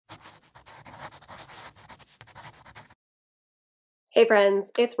Hey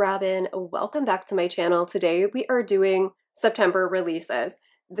friends, it's Robin. Welcome back to my channel. Today we are doing September releases.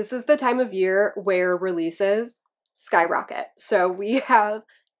 This is the time of year where releases skyrocket. So we have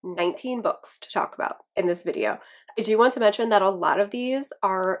 19 books to talk about in this video. I do want to mention that a lot of these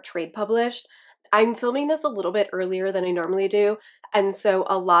are trade published. I'm filming this a little bit earlier than I normally do, and so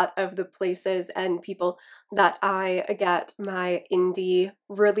a lot of the places and people that I get my indie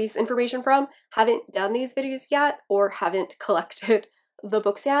release information from haven't done these videos yet or haven't collected the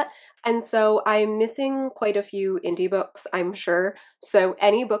books yet. And so I'm missing quite a few indie books, I'm sure. So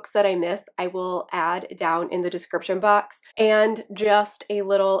any books that I miss, I will add down in the description box. And just a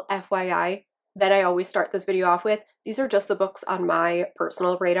little FYI that I always start this video off with, these are just the books on my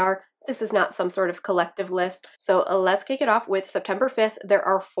personal radar. This is not some sort of collective list. So let's kick it off with September 5th. There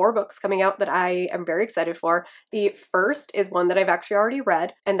are 4 books coming out that I am very excited for. The first is one that I've actually already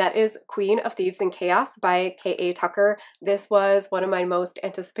read, and that is Queen of Thieves and Chaos by K.A. Tucker. This was one of my most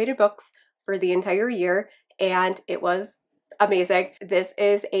anticipated books for the entire year, and it was amazing. This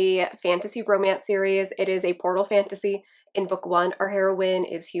is a fantasy romance series. It is a portal fantasy. In book 1, our heroine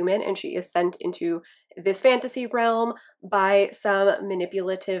is human and she is sent into this fantasy realm by some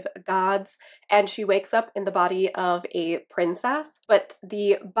manipulative gods, and she wakes up in the body of a princess, but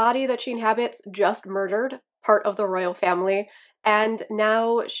the body that she inhabits just murdered part of the royal family, and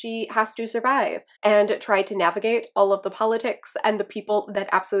now she has to survive and try to navigate all of the politics and the people that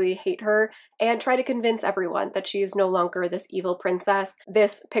absolutely hate her and try to convince everyone that she is no longer this evil princess.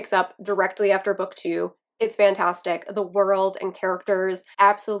 This picks up directly after book 2. It's fantastic. The world and characters,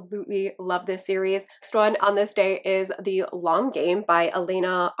 absolutely love this series. Next one on this day is The Long Game by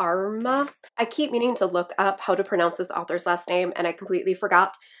Elena Armas. I keep meaning to look up how to pronounce this author's last name and I completely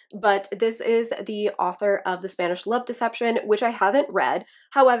forgot, but this is the author of The Spanish Love Deception, which I haven't read.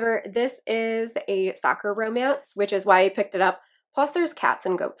 However, this is a soccer romance, which is why I picked it up. Plus there's cats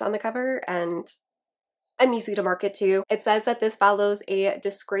and goats on the cover, and I'm easy to market to. It says that this follows a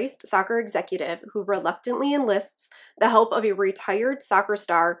disgraced soccer executive who reluctantly enlists the help of a retired soccer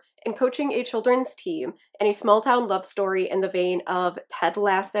star in coaching a children's team in a small-town love story in the vein of Ted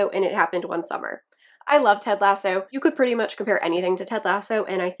Lasso and It Happened One Summer. I love Ted Lasso. You could pretty much compare anything to Ted Lasso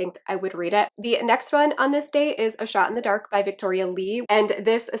and I think I would read it. The next one on this day is A Shot in the Dark by Victoria Lee, and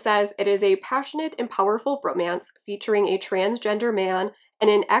this says it is a passionate and powerful romance featuring a transgender man and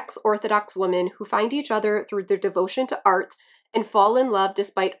an ex-Orthodox woman who find each other through their devotion to art and fall in love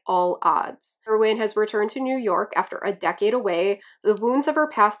despite all odds. Heroine has returned to New York after a decade away. The wounds of her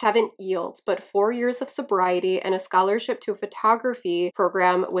past haven't healed, but 4 years of sobriety and a scholarship to a photography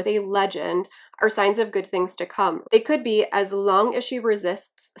program with a legend are signs of good things to come. They could be, as long as she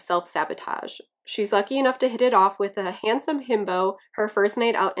resists self-sabotage. She's lucky enough to hit it off with a handsome himbo her first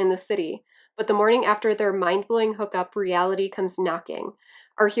night out in the city, but the morning after their mind-blowing hookup, reality comes knocking.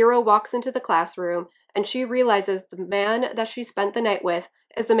 Our hero walks into the classroom, and she realizes the man that she spent the night with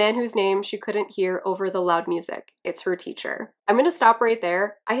is the man whose name she couldn't hear over the loud music. It's her teacher. I'm gonna stop right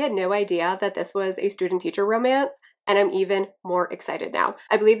there. I had no idea that this was a student-teacher romance, and I'm even more excited now.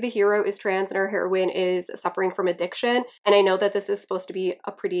 I believe the hero is trans and our heroine is suffering from addiction, and I know that this is supposed to be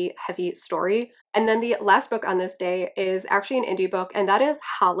a pretty heavy story. And then the last book on this day is actually an indie book, and that is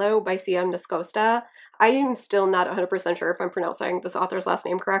Hollow by C.M. Nascosta. I am still not 100% sure if I'm pronouncing this author's last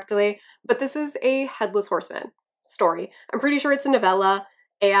name correctly, but this is a Headless Horseman story. I'm pretty sure it's a novella,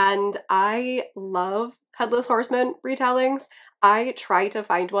 and I love Headless Horseman retellings. I try to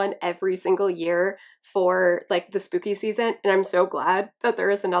find one every single year for like the spooky season, and I'm so glad that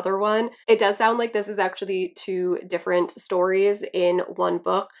there is another one. It does sound like this is actually 2 different stories in one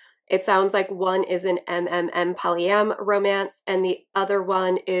book. It sounds like one is an MMM polyam romance and the other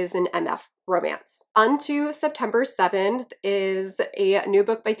one is an MF romance. On to September 7th is a new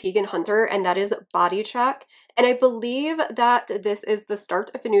book by Tegan Hunter, and that is Body Check. And I believe that this is the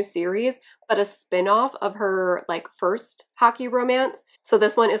start of a new series, but a spin-off of her like first hockey romance. So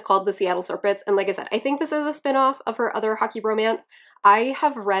this one is called The Seattle Serpents, and like I said, I think this is a spin-off of her other hockey romance. I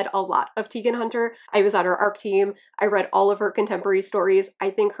have read a lot of Tegan Hunter. I was on her ARC team. I read all of her contemporary stories.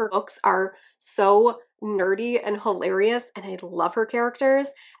 I think her books are so nerdy and hilarious, and I love her characters.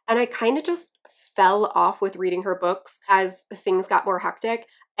 And I kind of just fell off with reading her books as things got more hectic,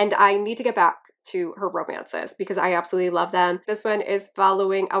 and I need to get back to her romances because I absolutely love them. This one is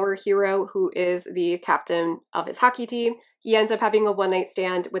following our hero who is the captain of his hockey team. He ends up having a one-night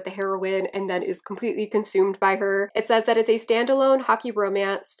stand with the heroine and then is completely consumed by her. It says that it's a standalone hockey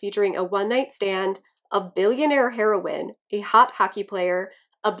romance featuring a one-night stand, a billionaire heroine, a hot hockey player,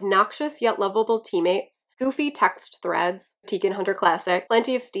 obnoxious yet lovable teammates, goofy text threads, Tegan Hunter classic,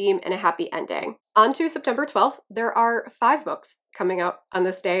 plenty of steam, and a happy ending. On to September 12th, there are 5 books coming out on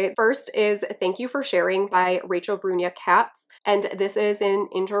this day. First is Thank You for Sharing by Rachel Brunia Katz, and this is an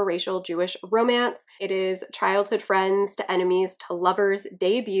interracial Jewish romance. It is childhood friends to enemies to lovers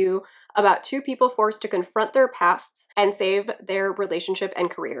debut about 2 people forced to confront their pasts and save their relationship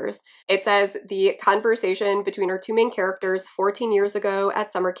and careers. It says the conversation between our 2 main characters 14 years ago at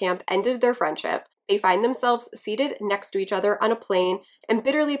summer camp ended their friendship. They find themselves seated next to each other on a plane and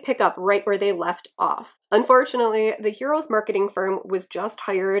bitterly pick up right where they left off. Unfortunately, the hero's marketing firm was just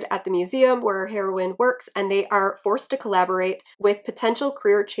hired at the museum where our heroine works, and they are forced to collaborate with potential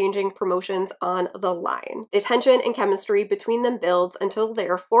career-changing promotions on the line. The tension and chemistry between them builds until they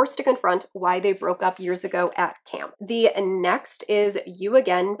are forced to confront why they broke up years ago at camp. The next is You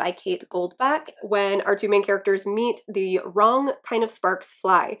Again by Kate Goldbach. When our 2 main characters meet, the wrong kind of sparks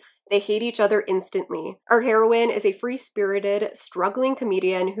fly. They hate each other instantly. Our heroine is a free-spirited, struggling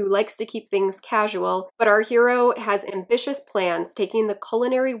comedian who likes to keep things casual, but our hero has ambitious plans, taking the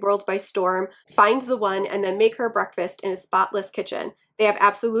culinary world by storm, find the one, and then make her breakfast in a spotless kitchen. They have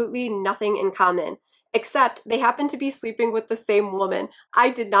absolutely nothing in common, except they happen to be sleeping with the same woman. I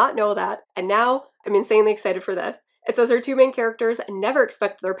did not know that, and now I'm insanely excited for this. It says our 2 main characters never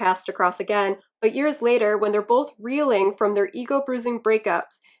expect their paths to cross again, but years later, when they're both reeling from their ego-bruising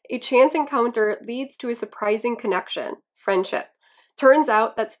breakups, a chance encounter leads to a surprising connection, friendship. Turns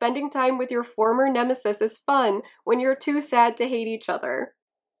out that spending time with your former nemesis is fun when you're too sad to hate each other.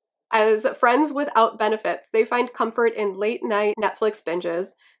 As friends without benefits, they find comfort in late-night Netflix binges,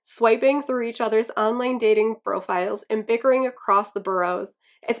 swiping through each other's online dating profiles, and bickering across the boroughs.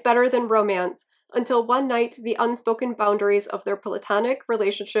 It's better than romance, until one night the unspoken boundaries of their platonic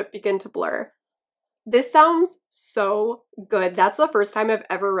relationship begin to blur. This sounds so good. That's the first time I've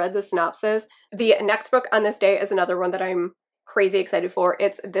ever read the synopsis. The next book on this day is another one that I'm crazy excited for.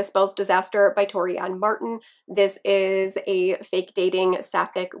 It's This Spells Disaster by Torianne Martin. This is a fake dating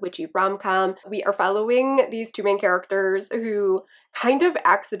sapphic witchy rom-com. We are following these 2 main characters who kind of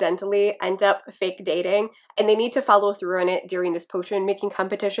accidentally end up fake dating, and they need to follow through on it during this potion making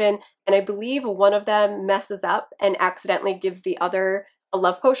competition. And I believe one of them messes up and accidentally gives the other a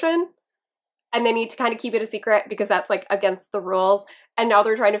love potion. And they need to kind of keep it a secret because that's like against the rules. And now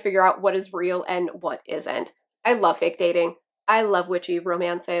they're trying to figure out what is real and what isn't. I love fake dating. I love witchy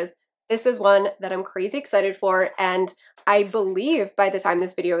romances. This is one that I'm crazy excited for, and I believe by the time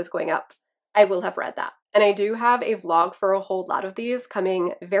this video is going up, I will have read that. And I do have a vlog for a whole lot of these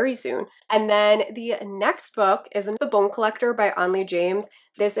coming very soon. And then the next book is The Bone Collector by Onley James.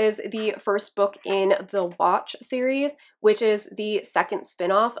 This is the first book in the Watch series, which is the second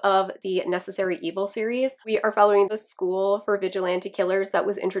spin-off of the Necessary Evil series. We are following the school for vigilante killers that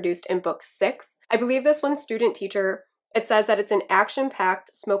was introduced in book 6. I believe this one's student teacher. It says that it's an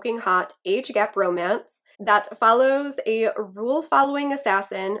action-packed, smoking hot, age gap romance that follows a rule-following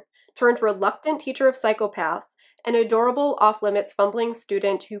assassin turned reluctant teacher of psychopaths, an adorable off-limits fumbling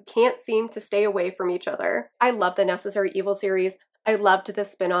student who can't seem to stay away from each other. I love the Necessary Evil series. I loved the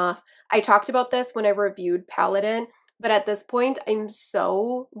spin-off. I talked about this when I reviewed Paladin, but at this point, I'm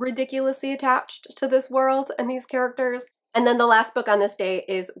so ridiculously attached to this world and these characters. And then the last book on this day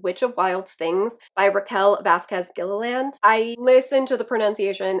is Witch of Wild Things by Raquel Vasquez Gilliland. I listened to the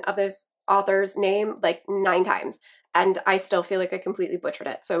pronunciation of this author's name like 9 times, and I still feel like I completely butchered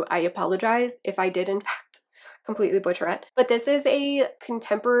it. So I apologize if I did, in fact, completely butcher it. But this is a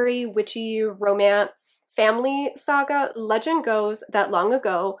contemporary witchy romance family saga. Legend goes that long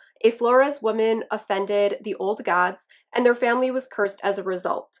ago, a Flores woman offended the old gods, and their family was cursed as a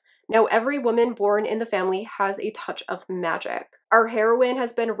result. Now every woman born in the family has a touch of magic. Our heroine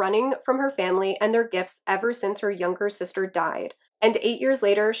has been running from her family and their gifts ever since her younger sister died. And 8 years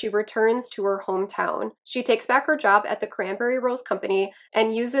later, she returns to her hometown. She takes back her job at the Cranberry Rose Company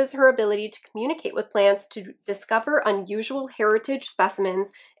and uses her ability to communicate with plants to discover unusual heritage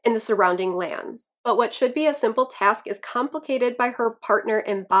specimens in the surrounding lands. But what should be a simple task is complicated by her partner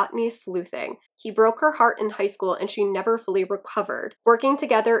in botany sleuthing. He broke her heart in high school and she never fully recovered. Working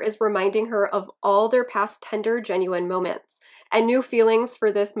together is reminding her of all their past tender, genuine moments. And new feelings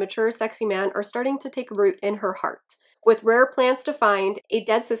for this mature, sexy man are starting to take root in her heart. With rare plants to find, a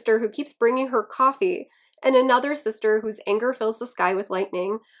dead sister who keeps bringing her coffee, and another sister whose anger fills the sky with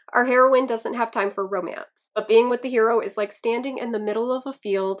lightning, our heroine doesn't have time for romance. But being with the hero is like standing in the middle of a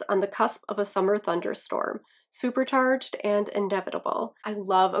field on the cusp of a summer thunderstorm. supercharged and inevitable. I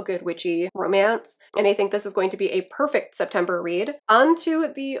love a good witchy romance, and I think this is going to be a perfect September read. On to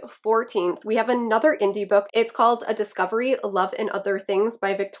the 14th, we have another indie book. It's called A Discovery, Love and Other Things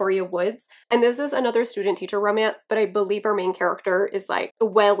by Victoria Woods, and this is another student-teacher romance, but I believe our main character is like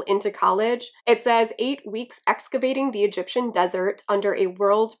well into college. It says 8 weeks excavating the Egyptian desert under a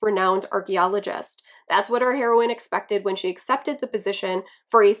world-renowned archaeologist. That's what our heroine expected when she accepted the position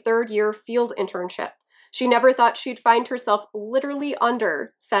for a third-year field internship. She never thought she'd find herself literally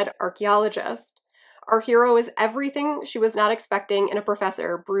under said archaeologist. Our hero is everything she was not expecting in a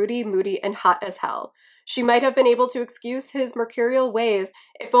professor, broody, moody, and hot as hell. She might have been able to excuse his mercurial ways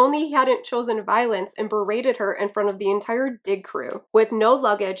if only he hadn't chosen violence and berated her in front of the entire dig crew. With no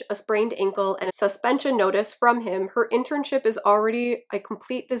luggage, a sprained ankle, and a suspension notice from him, her internship is already a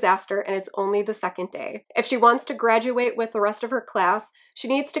complete disaster and it's only the second day. If she wants to graduate with the rest of her class, she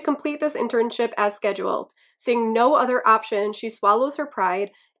needs to complete this internship as scheduled. Seeing no other option, she swallows her pride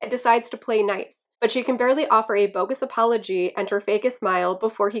and decides to play nice. But she can barely offer a bogus apology and her fake a smile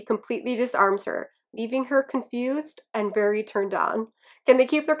before he completely disarms her, leaving her confused and very turned on. Can they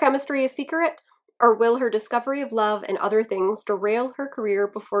keep their chemistry a secret? Or will her discovery of love and other things derail her career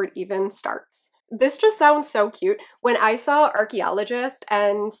before it even starts? This just sounds so cute. When I saw archaeologist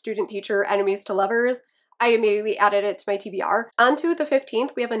and student-teacher enemies to lovers, I immediately added it to my TBR. On to the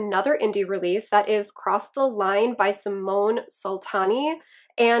 15th, we have another indie release that is Cross the Line by Simone Sultani.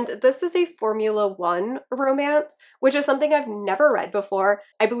 And this is a Formula One romance, which is something I've never read before.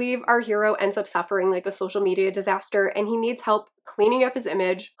 I believe our hero ends up suffering like a social media disaster and he needs help cleaning up his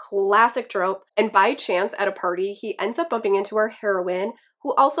image, classic trope. And by chance at a party, he ends up bumping into our heroine,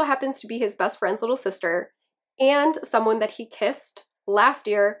 who also happens to be his best friend's little sister and someone that he kissed last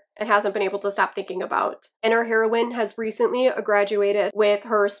year and hasn't been able to stop thinking about. And our heroine has recently graduated with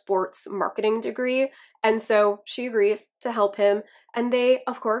her sports marketing degree, and so she agrees to help him, and they,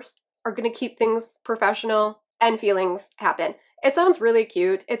 of course, are going to keep things professional and feelings happen. It sounds really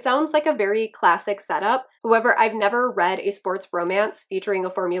cute. It sounds like a very classic setup. However, I've never read a sports romance featuring a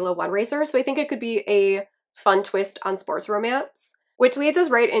Formula One racer, so I think it could be a fun twist on sports romance. Which leads us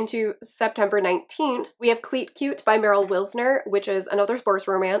right into September 19th. We have Cleat Cute by Meryl Wilsner, which is another sports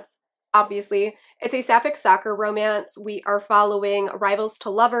romance, obviously. It's a sapphic soccer romance. We are following rivals to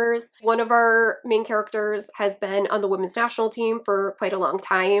lovers. One of our main characters has been on the women's national team for quite a long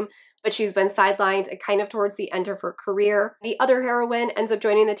time, but she's been sidelined kind of towards the end of her career. The other heroine ends up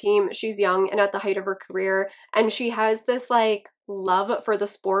joining the team. She's young and at the height of her career, and she has this like love for the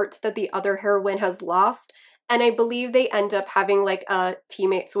sport that the other heroine has lost. And I believe they end up having like a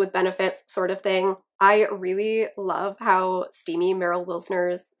teammates with benefits sort of thing. I really love how steamy Meryl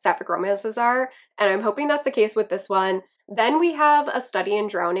Wilsner's sapphic romances are, and I'm hoping that's the case with this one. Then we have A Study in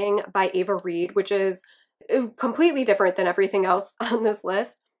Drowning by Ava Reed, which is completely different than everything else on this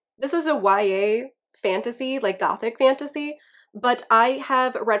list. This is a YA fantasy, like gothic fantasy, but I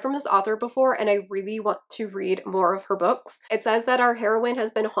have read from this author before and I really want to read more of her books. It says that our heroine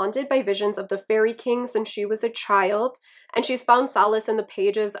has been haunted by visions of the Fairy King since she was a child, and she's found solace in the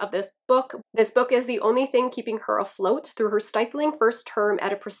pages of this book. This book is the only thing keeping her afloat through her stifling first term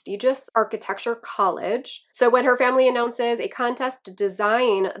at a prestigious architecture college. So when her family announces a contest to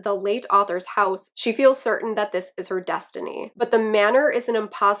design the late author's house, she feels certain that this is her destiny. But the manor is an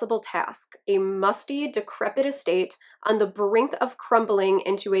impossible task, a musty, decrepit estate on the brink of crumbling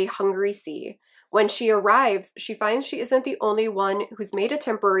into a hungry sea. When she arrives, she finds she isn't the only one who's made a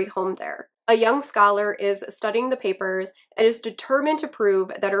temporary home there. A young scholar is studying the papers and is determined to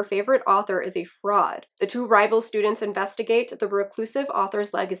prove that her favorite author is a fraud. The two rival students investigate the reclusive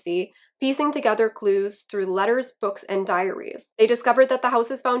author's legacy, piecing together clues through letters, books, and diaries. They discover that the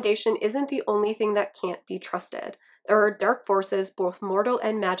house's foundation isn't the only thing that can't be trusted. There are dark forces, both mortal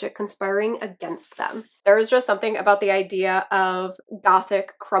and magic, conspiring against them. There is just something about the idea of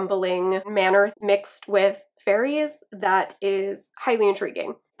gothic crumbling manor mixed with fairies that is highly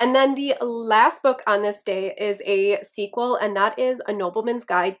intriguing. And then the last book on this day is a sequel, and that is A Nobleman's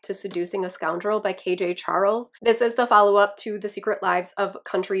Guide to Seducing a Scoundrel by KJ Charles. This is the follow-up to The Secret Lives of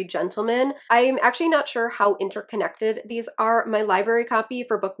Country Gentlemen. I'm actually not sure how interconnected these are. My library copy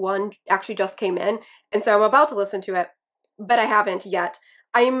for book one actually just came in, and so I'm about to listen to it, but I haven't yet.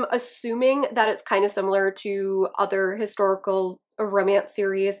 I'm assuming that it's kind of similar to other historical romance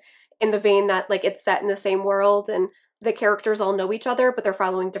series in the vein that like it's set in the same world and the characters all know each other, but they're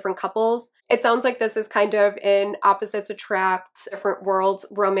following different couples. It sounds like this is kind of an opposites attract, different worlds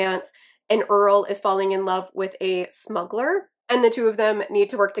romance, and Earl is falling in love with a smuggler, and the two of them need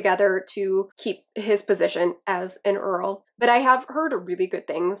to work together to keep his position as an Earl. But I have heard really good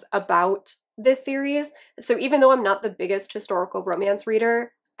things about this series. So even though I'm not the biggest historical romance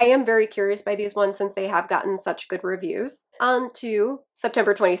reader, I am very curious by these ones since they have gotten such good reviews. On to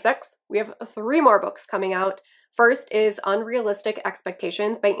September 26th, we have 3 more books coming out. First is Unrealistic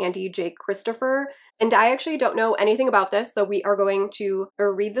Expectations by Andy J. Christopher, and I actually don't know anything about this, so we are going to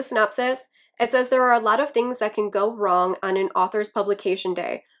read the synopsis. It says there are a lot of things that can go wrong on an author's publication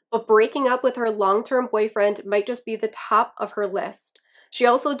day, but breaking up with her long-term boyfriend might just be the top of her list. She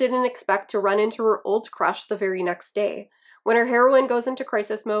also didn't expect to run into her old crush the very next day. When our heroine goes into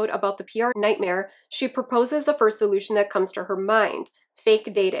crisis mode about the PR nightmare, she proposes the first solution that comes to her mind: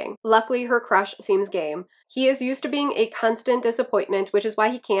 fake dating. Luckily, her crush seems game. He is used to being a constant disappointment, which is why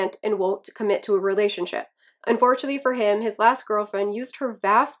he can't and won't commit to a relationship. Unfortunately for him, his last girlfriend used her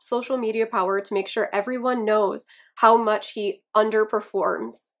vast social media power to make sure everyone knows how much he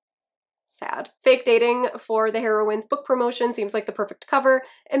underperforms. Sad. Fake dating for the heroine's book promotion seems like the perfect cover,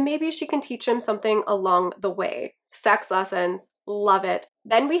 and maybe she can teach him something along the way. Sex lessons. Love it.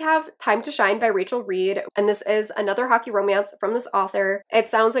 Then we have Time to Shine by Rachel Reed, and this is another hockey romance from this author. It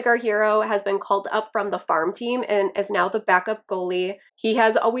sounds like our hero has been called up from the farm team and is now the backup goalie. He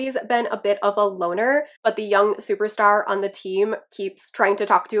has always been a bit of a loner, but the young superstar on the team keeps trying to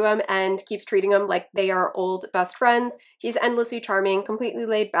talk to him and keeps treating him like they are old best friends. He's endlessly charming, completely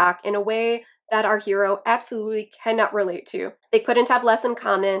laid back in a way that our hero absolutely cannot relate to. They couldn't have less in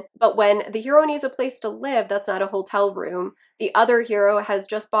common, but when the hero needs a place to live that's not a hotel room, the other hero has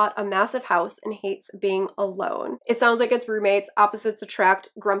just bought a massive house and hates being alone. It sounds like it's roommates, opposites attract,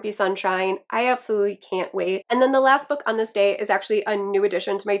 grumpy sunshine. I absolutely can't wait. And then the last book on this day is actually a new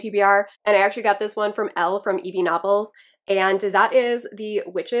addition to my TBR, and I actually got this one from Elle from EB Novels, and that is The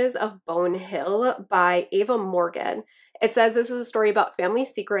Witches of Bone Hill by Ava Morgan. It says this is a story about family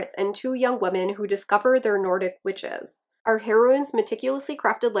secrets and 2 young women who discover their Nordic witches. Our heroine's meticulously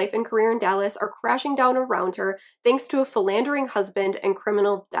crafted life and career in Dallas are crashing down around her thanks to a philandering husband and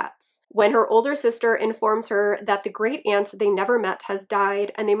criminal debts. When her older sister informs her that the great aunt they never met has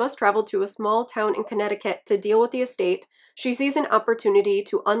died and they must travel to a small town in Connecticut to deal with the estate, she sees an opportunity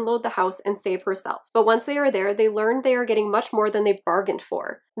to unload the house and save herself. But once they are there, they learn they are getting much more than they bargained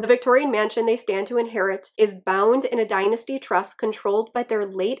for. The Victorian mansion they stand to inherit is bound in a dynasty trust controlled by their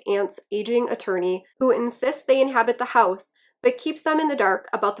late aunt's aging attorney, who insists they inhabit the house, but keeps them in the dark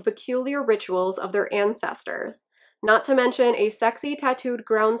about the peculiar rituals of their ancestors. Not to mention a sexy tattooed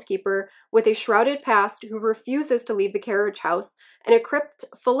groundskeeper with a shrouded past who refuses to leave the carriage house, and a crypt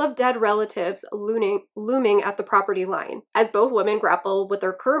full of dead relatives looming at the property line. As both women grapple with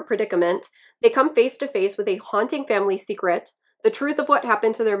their current predicament, they come face to face with a haunting family secret, the truth of what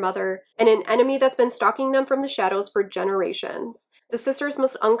happened to their mother, and an enemy that's been stalking them from the shadows for generations. The sisters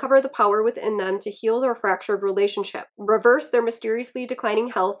must uncover the power within them to heal their fractured relationship, reverse their mysteriously declining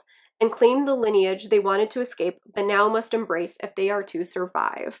health, and claim the lineage they wanted to escape but now must embrace if they are to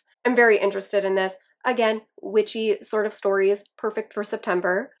survive. I'm very interested in this. Again, witchy sort of stories, perfect for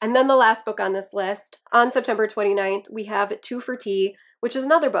September. And then the last book on this list, on September 29th, we have Two for Tea, which is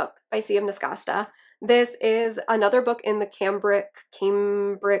another book by C.M. Nascosta. This is another book in the Cambric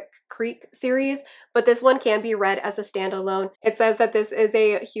Creek series, but this one can be read as a standalone. It says that this is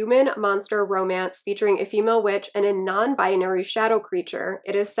a human monster romance featuring a female witch and a non-binary shadow creature.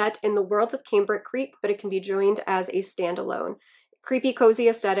 It is set in the world of Cambric Creek, but it can be joined as a standalone. Creepy, cozy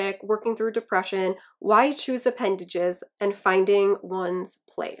aesthetic, working through depression, why choose appendages, and finding one's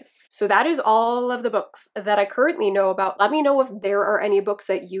place. So that is all of the books that I currently know about. Let me know if there are any books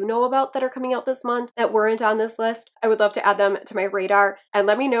that you know about that are coming out this month that weren't on this list. I would love to add them to my radar, and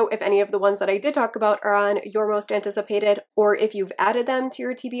let me know if any of the ones that I did talk about are on your most anticipated, or if you've added them to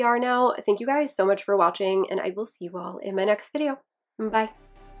your TBR now. Thank you guys so much for watching, and I will see you all in my next video. Bye.